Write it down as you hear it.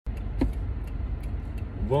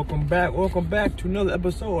welcome back to another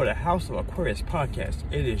episode of the House of Aquarius podcast.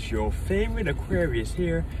 It is your favorite Aquarius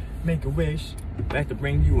here, Make a Wish, back to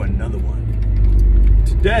bring you another one.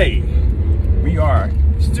 Today, we are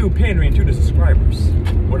still pandering to the subscribers,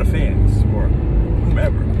 or the fans, or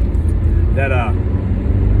whomever, that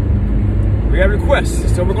we have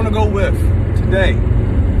requests, so we're going to go with, today,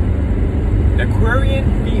 the Aquarian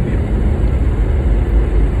female,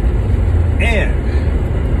 and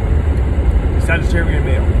Sagittarius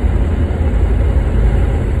male.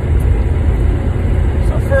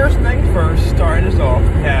 So first thing first, starting us off,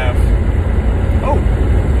 we have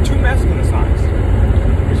two masculine signs,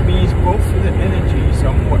 which means both of the energies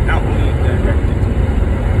are more outwardly directed,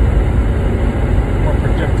 more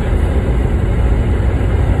projective.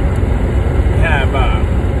 We have a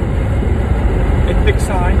fixed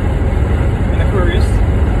sign in Aquarius,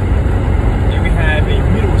 and we have a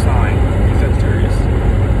middle sign in Sagittarius.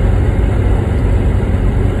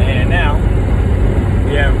 And now,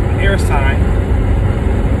 we have an air sign,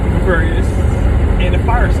 Aquarius, and a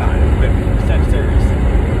fire sign, Sagittarius.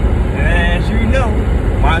 And as you know,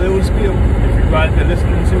 my little spiel, if you guys have been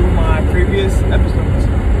listening to my previous episodes,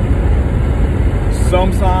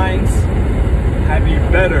 some signs have a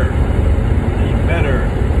better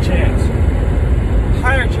chance,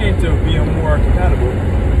 higher chance of being more compatible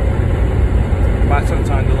by some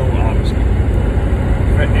signs alone, obviously.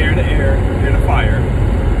 But air to air, air to fire,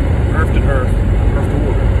 earth to earth, earth to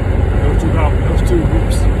water. Those two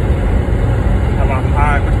groups have a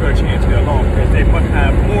much better chance to get along because they must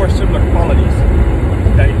have more similar qualities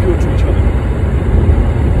that appeal to each other.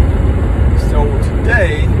 So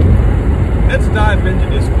today, let's dive into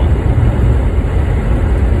this one.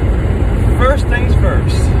 First things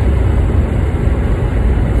first,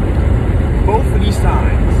 both of these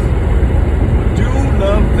signs do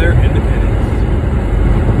love their independence.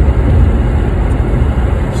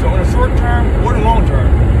 So in the short term or the long term,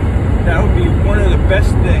 that would be one of the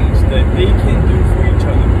best things that they can do for each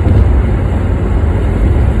other.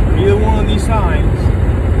 Either one of these signs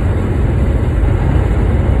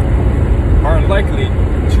are likely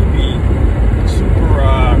to be super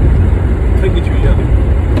clingy to each other.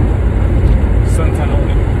 Sun sign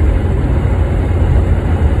only.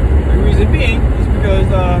 The reason being is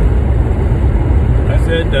because, I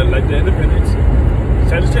said that like the independence,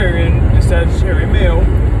 Sagittarian and Sagittarian male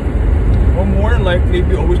will more than likely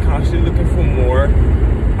be always constantly looking for more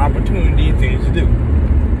opportunity and things to do.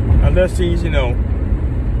 Unless he's,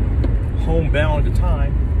 homebound at the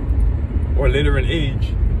time or later in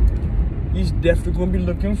age, he's definitely going to be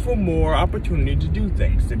looking for more opportunity to do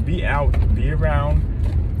things, to be out, to be around,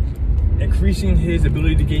 increasing his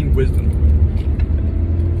ability to gain wisdom.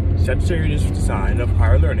 Sagittarius is the sign of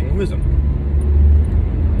higher learning and wisdom.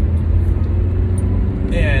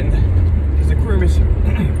 And his Aquarius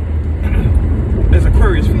as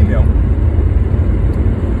Aquarius female,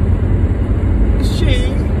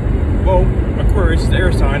 Aquarius is the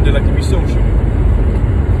air sign, they like to be social.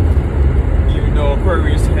 Even though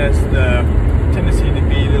Aquarius has the tendency to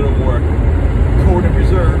be a little more cold and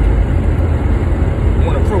reserved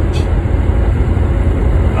on approach,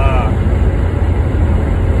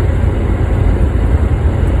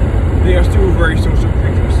 they are still very social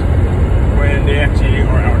creatures when they actually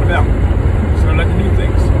are out and about. So they like to do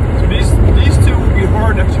things. So these two would be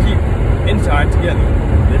hard enough to keep inside together.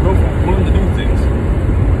 They're both willing to do things.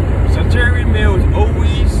 Sagittarius male is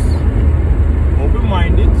always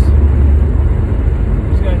open-minded.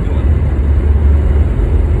 What's this guy doing?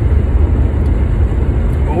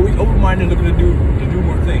 Always open-minded, looking to do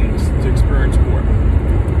more things, to experience more.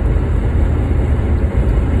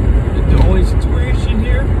 The only situation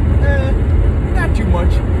here, not too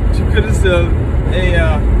much, because it's a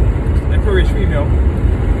Aquarius female.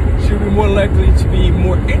 She'll be more likely to be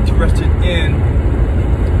more interested in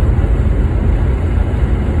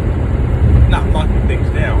not locking things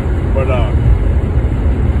down, but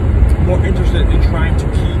more interested in trying to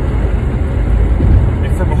keep a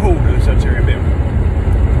firmer hold of the Sagittarius male.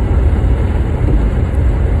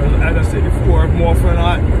 As I said before, more often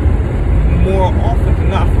than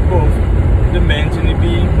not for both, the men tend to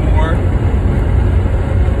be more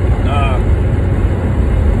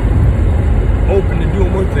open to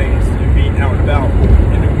doing more things and being out and about,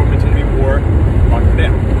 and the women tend to be more locked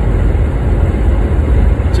down.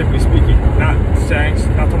 Typically speaking, not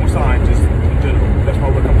talking about signs, just in general. That's why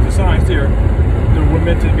when it comes to signs here, the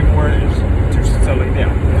women tend to be more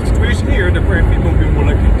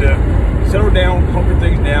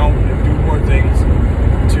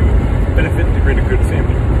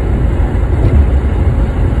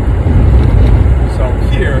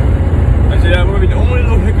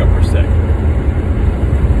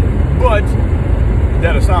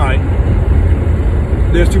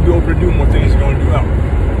to be able to do more things going to do out.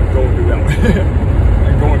 And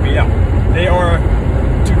going to be out. They are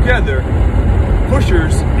together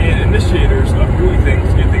pushers and initiators of doing things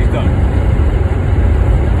to get things done.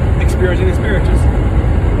 Experiencing experiences.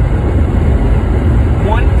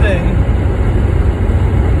 One thing,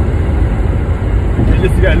 and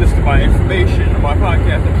if you guys listen to my information on my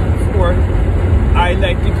podcast episode before, I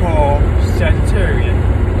like to call Sagittarian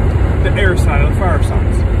the air sign of the fire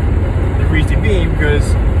signs. The reason being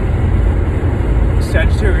because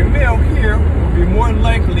Sagittarian male here will be more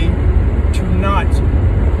likely to not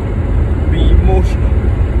be emotional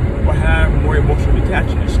or have more emotional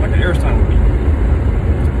detachedness like an air sign would be.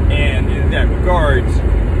 And in that regards,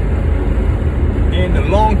 in the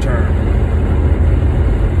long term,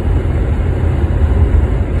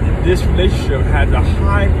 this relationship has a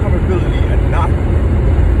high probability of not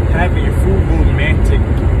having a full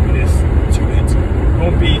romanticness to it. It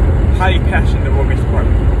won't be highly passionate and romantic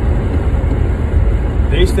partner.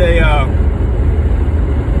 They say,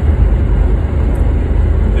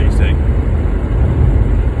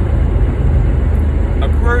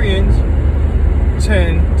 Aquarians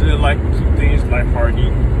tend to like to keep things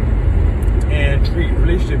lighthearted and treat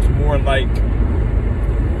relationships more like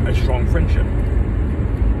a strong friendship.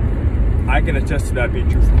 I can attest to that being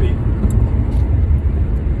true for me.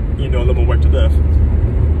 You know, a little more to left.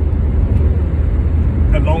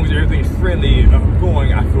 As long as everything's friendly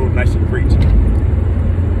going, I feel nice and great.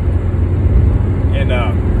 And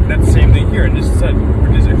that's the same thing here. And this is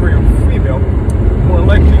Aquarian female, more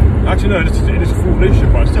likely, actually no, this is a full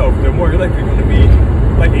relationship by itself. They're more likely going to be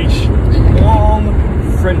like a strong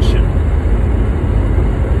friendship.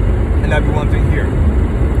 And that'd be one thing here.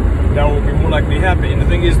 That will be more likely to happen. And the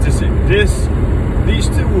thing is, these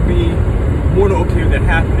two will be more than okay with that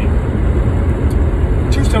happening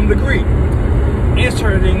to some degree.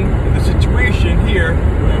 Inserting the situation here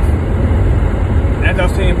with, as I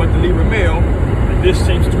was saying about the Libra male, this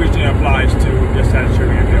same situation applies to the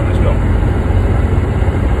Sagittarius male as well.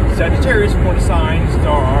 Sagittarius is one of the signs that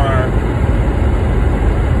are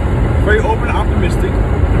very open and optimistic,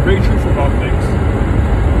 and very truthful about things,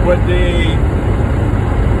 but they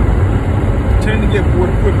tend to get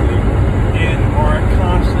bored quickly and are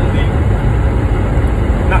constantly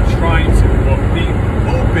not trying to, but being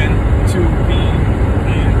open to being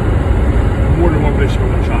in more than one relationship at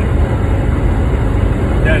one time.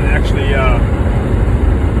 That is actually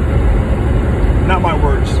not my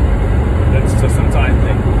words. That's a sometime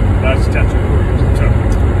thing. That's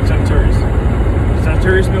Sagittarius.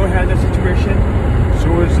 Sagittarius male has that situation.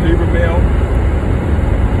 So is Libra male.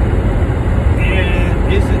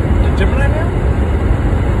 And is it the Gemini male?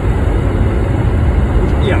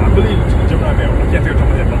 Yeah, I believe it's the Gemini male. I can't figure out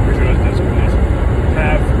my head, but I'm pretty sure that's what it is.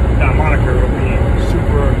 Have that moniker of being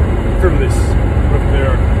super frivolous with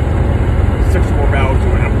their sexual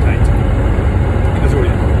arousal and appetite. And that's what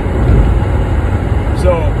it is.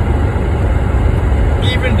 So,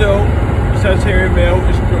 even though the Sagittarius male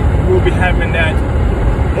will be having that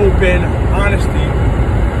open honesty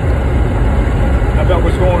about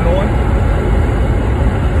what's going on,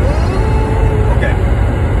 okay,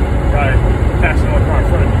 guy passing on the car in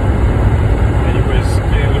front of me, and he was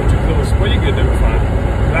getting a little too close. Well, you good, they were fine.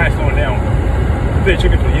 I ain't slowing down. I played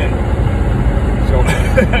chicken to the end. So,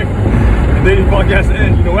 and then the podcast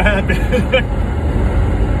ends, you know what happened?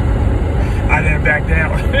 I didn't back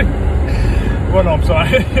down. Well, no, I'm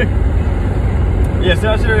sorry. Yeah,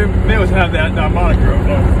 Sagittarius males have that moniker of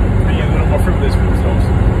being a little more frivolous for themselves.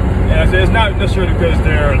 And I say it's not necessarily because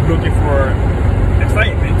they're looking for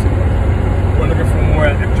excitement or looking for more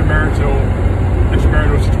extramarital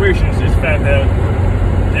situations. It's the fact that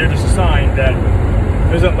they're just a sign that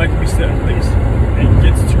doesn't like to be set in place and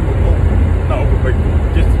gets to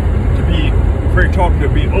gets to be very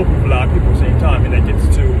talkative, being open with a lot of people at the same time, and that gets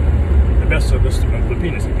to the best of the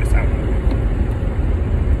penis, I guess. I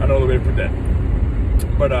don't know the way to put that.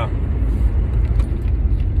 But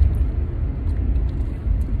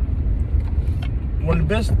one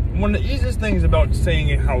of the easiest things about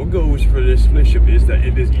saying how it goes for this relationship is that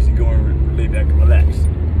it is easygoing, laid back, and relaxed.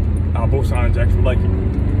 Both sides actually like it.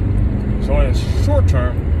 So in the short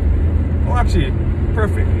term, actually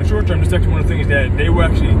perfect. In the short term, this is actually one of the things that they will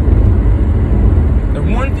actually. The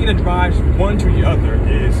one thing that drives one to the other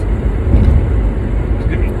is,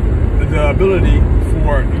 the ability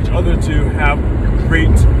for each other to have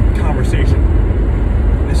great conversation.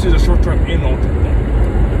 This is a short-term and long-term thing.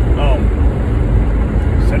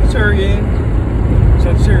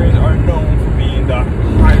 Sagittarians are known for being the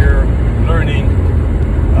higher learning,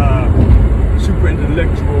 super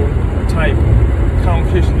intellectual type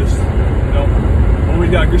conversationalists, always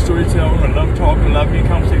got good story to tell, and love talking, love being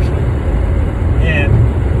conversational. And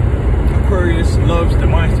Aquarius loves the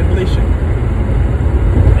mind stimulation.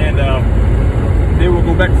 And they will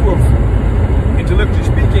go back and forth, intellectually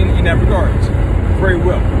speaking, in that regard, very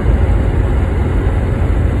well.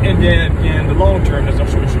 And then in the long term, that's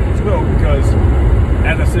also true as well, because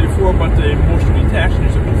as I said before about the emotional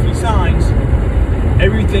attachments of both these signs,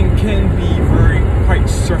 everything can be quite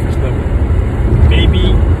surface level.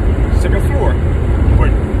 Maybe second floor, but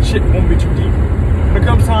shit won't be too deep. When it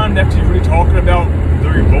comes time to actually really talking about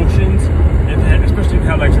their emotions, and especially if you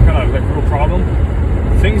have like some kind of like real problem,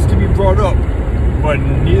 things can be brought up, but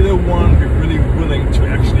neither one be really willing to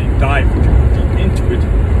actually dive deep into it,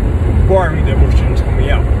 barring the emotions coming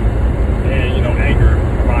out. And you know, anger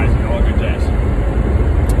arises and all that good jazz.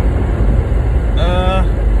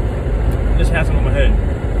 Just had something on my head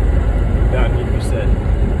that needs to be said.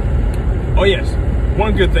 Oh yes,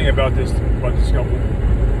 one good thing about this couple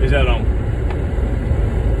is that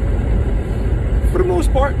for the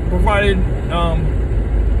most part, provided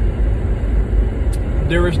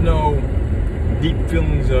there is no deep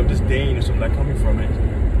feelings of disdain or something like coming from it,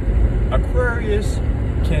 Aquarius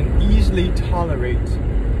can easily tolerate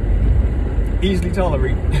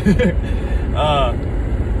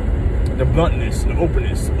the bluntness, the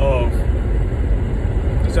openness of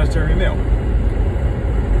the Sagittarius male.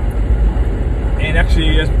 And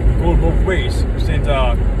actually, it goes both ways. Since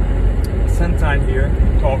sun sign here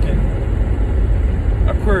talking,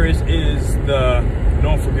 Aquarius is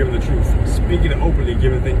known for giving the truth, speaking openly,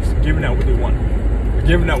 giving out what they want,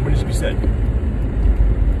 giving out what needs to be said.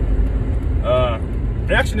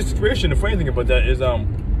 And actually, the situation, the funny thing about that is,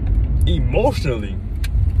 emotionally,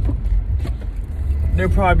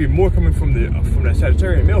 there'll probably be more coming from the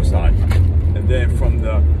Sagittarius male side, and then from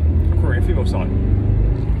the Aquarian female side,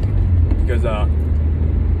 because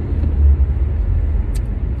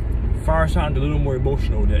fire signs are a little more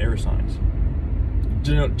emotional than air signs.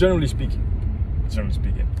 Generally speaking,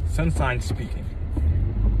 sun signs speaking,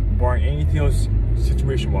 barring anything else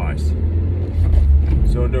situation-wise.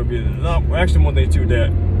 So there'll be a lot. Well, actually, one thing too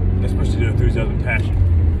that, especially the enthusiasm and passion.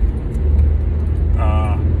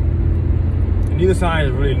 And neither sign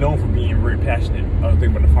is really known for being very passionate. I was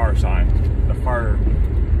thinking about the fire sign, the fire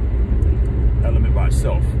element by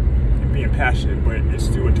itself, and being passionate, but it's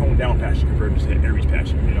still a toned down passion compared to say Aries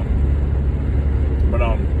passion, you know. But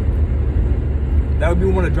that would be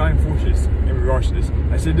one of the driving forces in regards to this.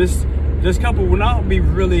 I said this couple will not be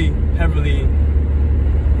really heavily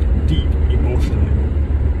deep emotionally,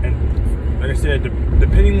 and like I said,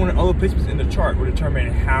 depending on other placements in the chart will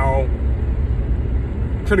determine how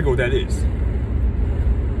critical that is.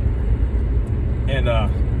 And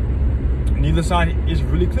neither side is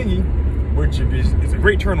really clingy, which is a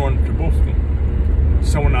great turn on to both of them.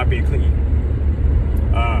 Someone not being clingy.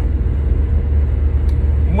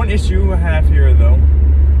 One issue I have here, though,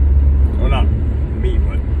 well, not me,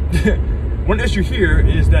 but one issue here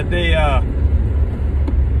is that they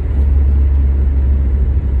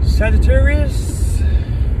Sagittarius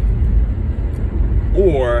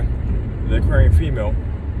or the Aquarian female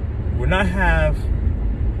will not have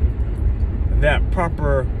that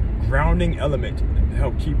proper grounding element to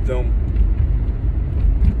help keep them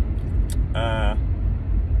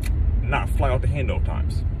not fly off the handle at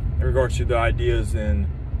times in regards to the ideas and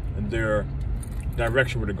their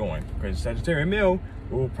direction where they're going. Because Sagittarius male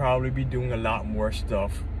will probably be doing a lot more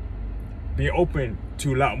stuff, being open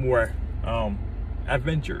to a lot more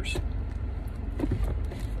adventures.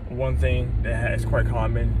 One thing that is quite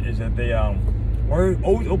common is that they are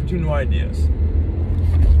always open to new ideas.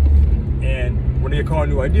 And when they get caught a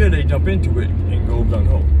new idea, they jump into it and go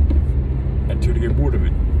gung-ho until they get bored of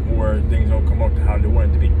it, or things don't come out to how they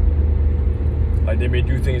want it to be. Like they may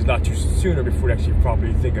do things a lot too sooner before they actually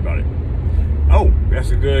properly think about it. Oh, that's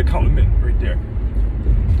a good compliment right there.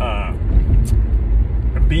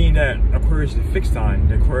 Being that Aquarius is a fixed sign,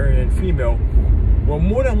 the Aquarian female will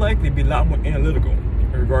more than likely be a lot more analytical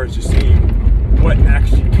in regards to seeing what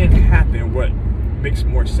actually can happen, what makes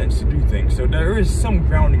more sense to do things. So there is some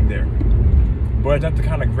grounding there, but it's not the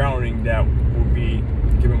kind of grounding that will be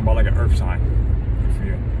given by like an earth sign. If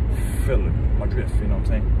you feel my drift, you know what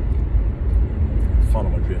I'm saying? Follow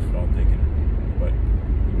my drift, what I'm thinking, but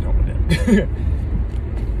you talk about that.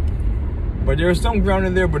 But there's some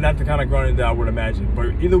grounding there, but not the kind of grounding that I would imagine.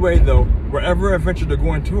 But either way, though, wherever adventure they're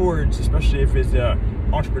going towards, especially if it's an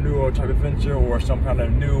entrepreneurial type adventure or some kind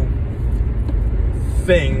of new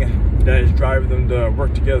thing that is driving them to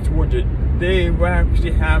work together towards it, they will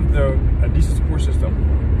actually have a decent support system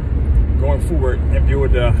going forward and be able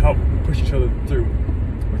to help push each other through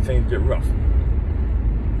when things get rough.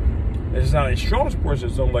 It's not as strong, of course,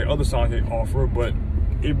 as some like other songs they offer, but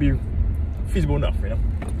it'd be feasible enough, you know.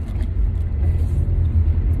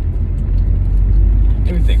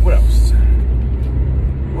 Let me think, what else?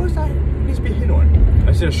 What was I needs to be hit on?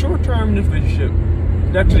 I said short term in this relationship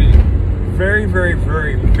is actually very, very,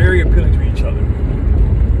 very, very appealing to each other.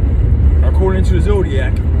 According to the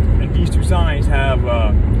zodiac, and these two signs have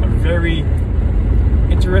a very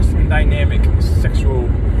interesting, dynamic sexual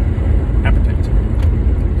appetite.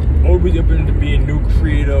 Always open to being new,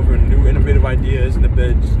 creative, and new, innovative ideas in the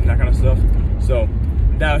beds and that kind of stuff. So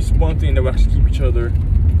that's one thing that will actually keep each other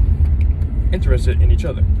interested in each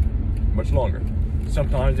other much longer.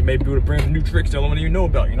 Sometimes they may be able to bring some new tricks they don't even know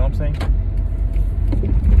about. You know what I'm saying?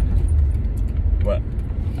 But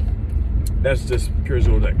that's just pure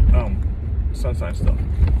zodiac, sun sign stuff.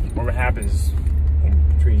 Whatever happens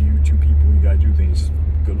between you two people, you gotta do things.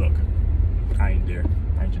 Good luck. I ain't there.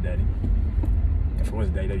 I ain't your daddy. If I was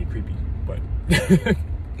a daddy, that'd be creepy. But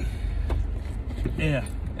yeah,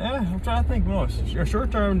 I'm trying to think what else.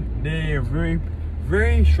 Short term, they are very,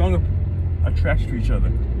 very strong attraction to each other.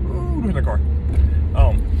 Ooh, look at the car.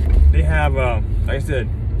 They have, like I said,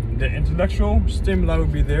 the intellectual stimuli will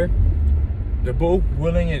be there. They're both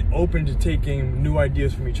willing and open to taking new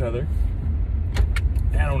ideas from each other.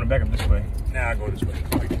 I don't want to back up this way. Now I go this way.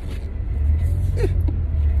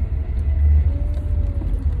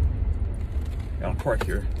 I'll park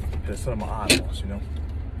here. That's some of my eyeballs, you know.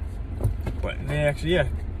 But they actually, yeah,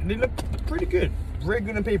 they look pretty good. Very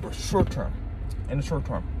good on paper, short term. In the short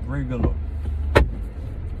term, very good look.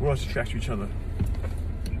 What else attracts to each other?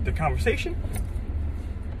 The conversation,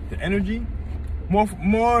 the energy.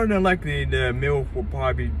 More than likely, the male will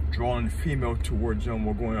probably be drawing the female towards them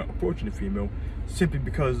or approaching the female, simply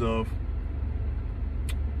because of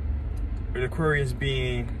the Aquarius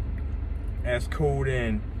being as cold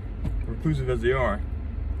and reclusive as they are.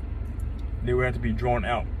 They would have to be drawn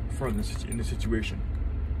out further in the situation.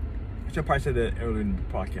 I should probably said that earlier in the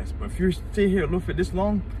podcast, but if you stay here a little bit this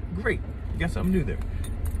long, great, you got something new there.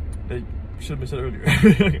 That should have been said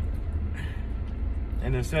earlier.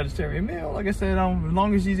 And the Sagittarius male, like I said, as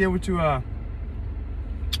long as he's able to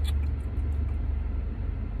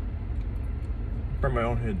burn my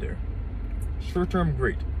own head there. Short term,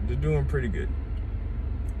 great. They're doing pretty good.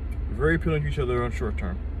 Very appealing to each other on short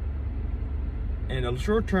term. And the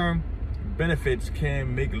short term benefits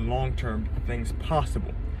can make long term things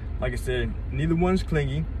possible. Like I said, neither one's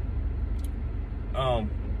clingy.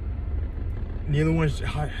 Neither one's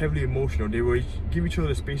heavily emotional. They will give each other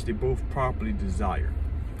the space they both properly desire.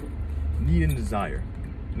 Need and desire,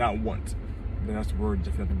 not want. That's the word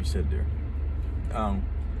definitely to be said there.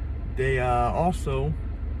 They also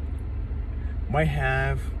might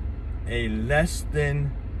have a less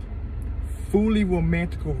than fully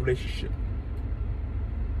romantical relationship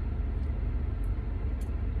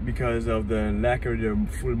because of the lack of the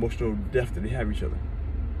full emotional depth that they have each other.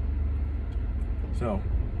 So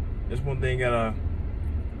that's one thing you gotta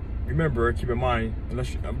remember, keep in mind,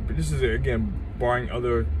 unless this is again barring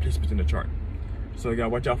other placements in the chart. So you gotta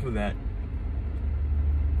watch out for that.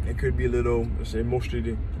 It could be a little, let's say,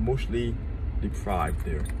 emotionally deprived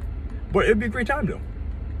there. But it'd be a great time though.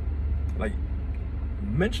 Like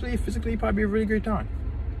mentally, physically, probably a really great time.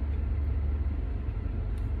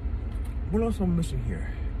 What else am I missing here?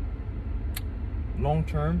 Long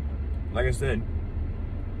term, like I said,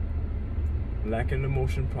 lacking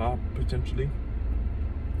emotion potentially.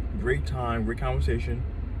 Great time, great conversation.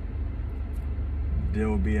 There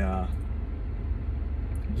will be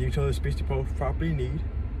give each other the space to both properly need.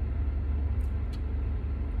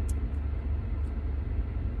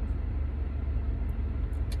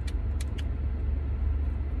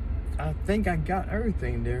 I think I got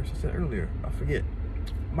everything there, as I said earlier. I forget.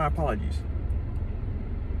 My apologies.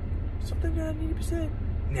 Something that I need to be said?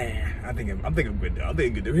 Nah, I think I'm good though. I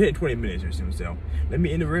think I'm good. We're hitting 20 minutes or soon, so let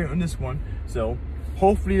me end it right on this one. So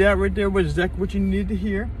hopefully that right there was exactly what you needed to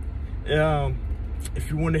hear. If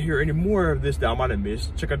you want to hear any more of this that I might have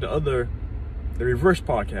missed, check out the reverse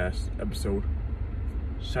podcast episode,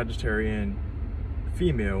 Sagittarian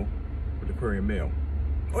female with Aquarian male.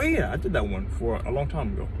 Oh yeah, I did that one for a long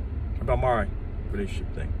time ago about my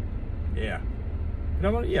relationship thing. Yeah.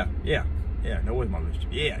 Yeah, that was my relationship.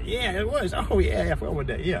 Yeah, it was. Oh yeah, I forgot about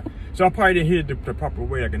that. Yeah. So I probably didn't hit it the proper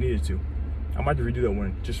way like I needed to. I might have to redo that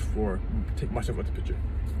one just for take myself out the picture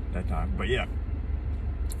that time. But yeah.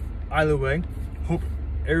 Either way, hope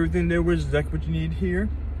everything there was exactly what you need here.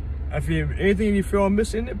 If you have anything you feel I'm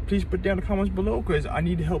missing, please put down in the comments below, because I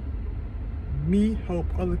need to help me help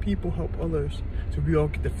other people, help others, so we all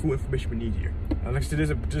get the full information we need here. Like I said,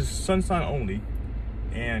 this is sun sign only,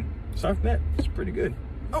 and aside from that, it's pretty good.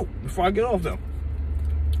 Oh, before I get off though,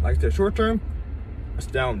 like I said, short term,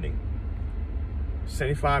 astounding.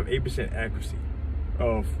 75-80% accuracy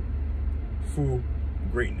of full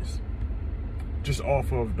greatness. Just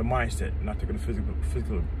off of the mindset, not taking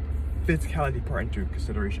the physicality part into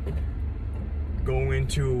consideration. Going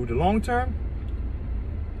into the long term,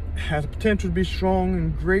 has the potential to be strong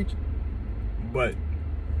and great, but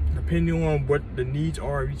depending on what the needs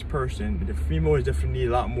are of each person, the female is definitely need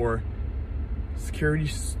a lot more security,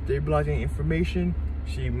 stabilizing information.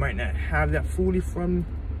 She might not have that fully from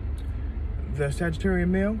the Sagittarian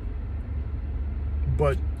male,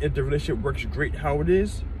 but if the relationship works great how it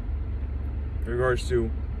is, in regards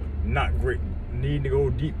to not great need to go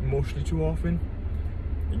deep emotionally too often,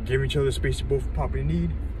 and give each other the space to both properly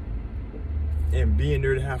need, and being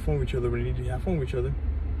there to have fun with each other when they need to have fun with each other,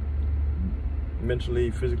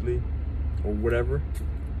 mentally, physically, or whatever,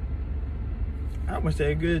 I would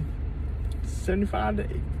say a good 75 to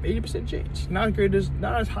 80% chance.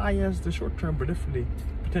 Not as high as the short term, but definitely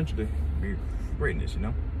potentially be greatness, you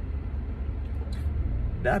know.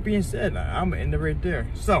 That being said, I'm gonna end it right there.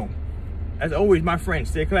 So, as always, my friends,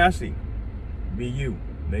 stay classy, be you,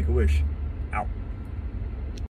 make a wish, out.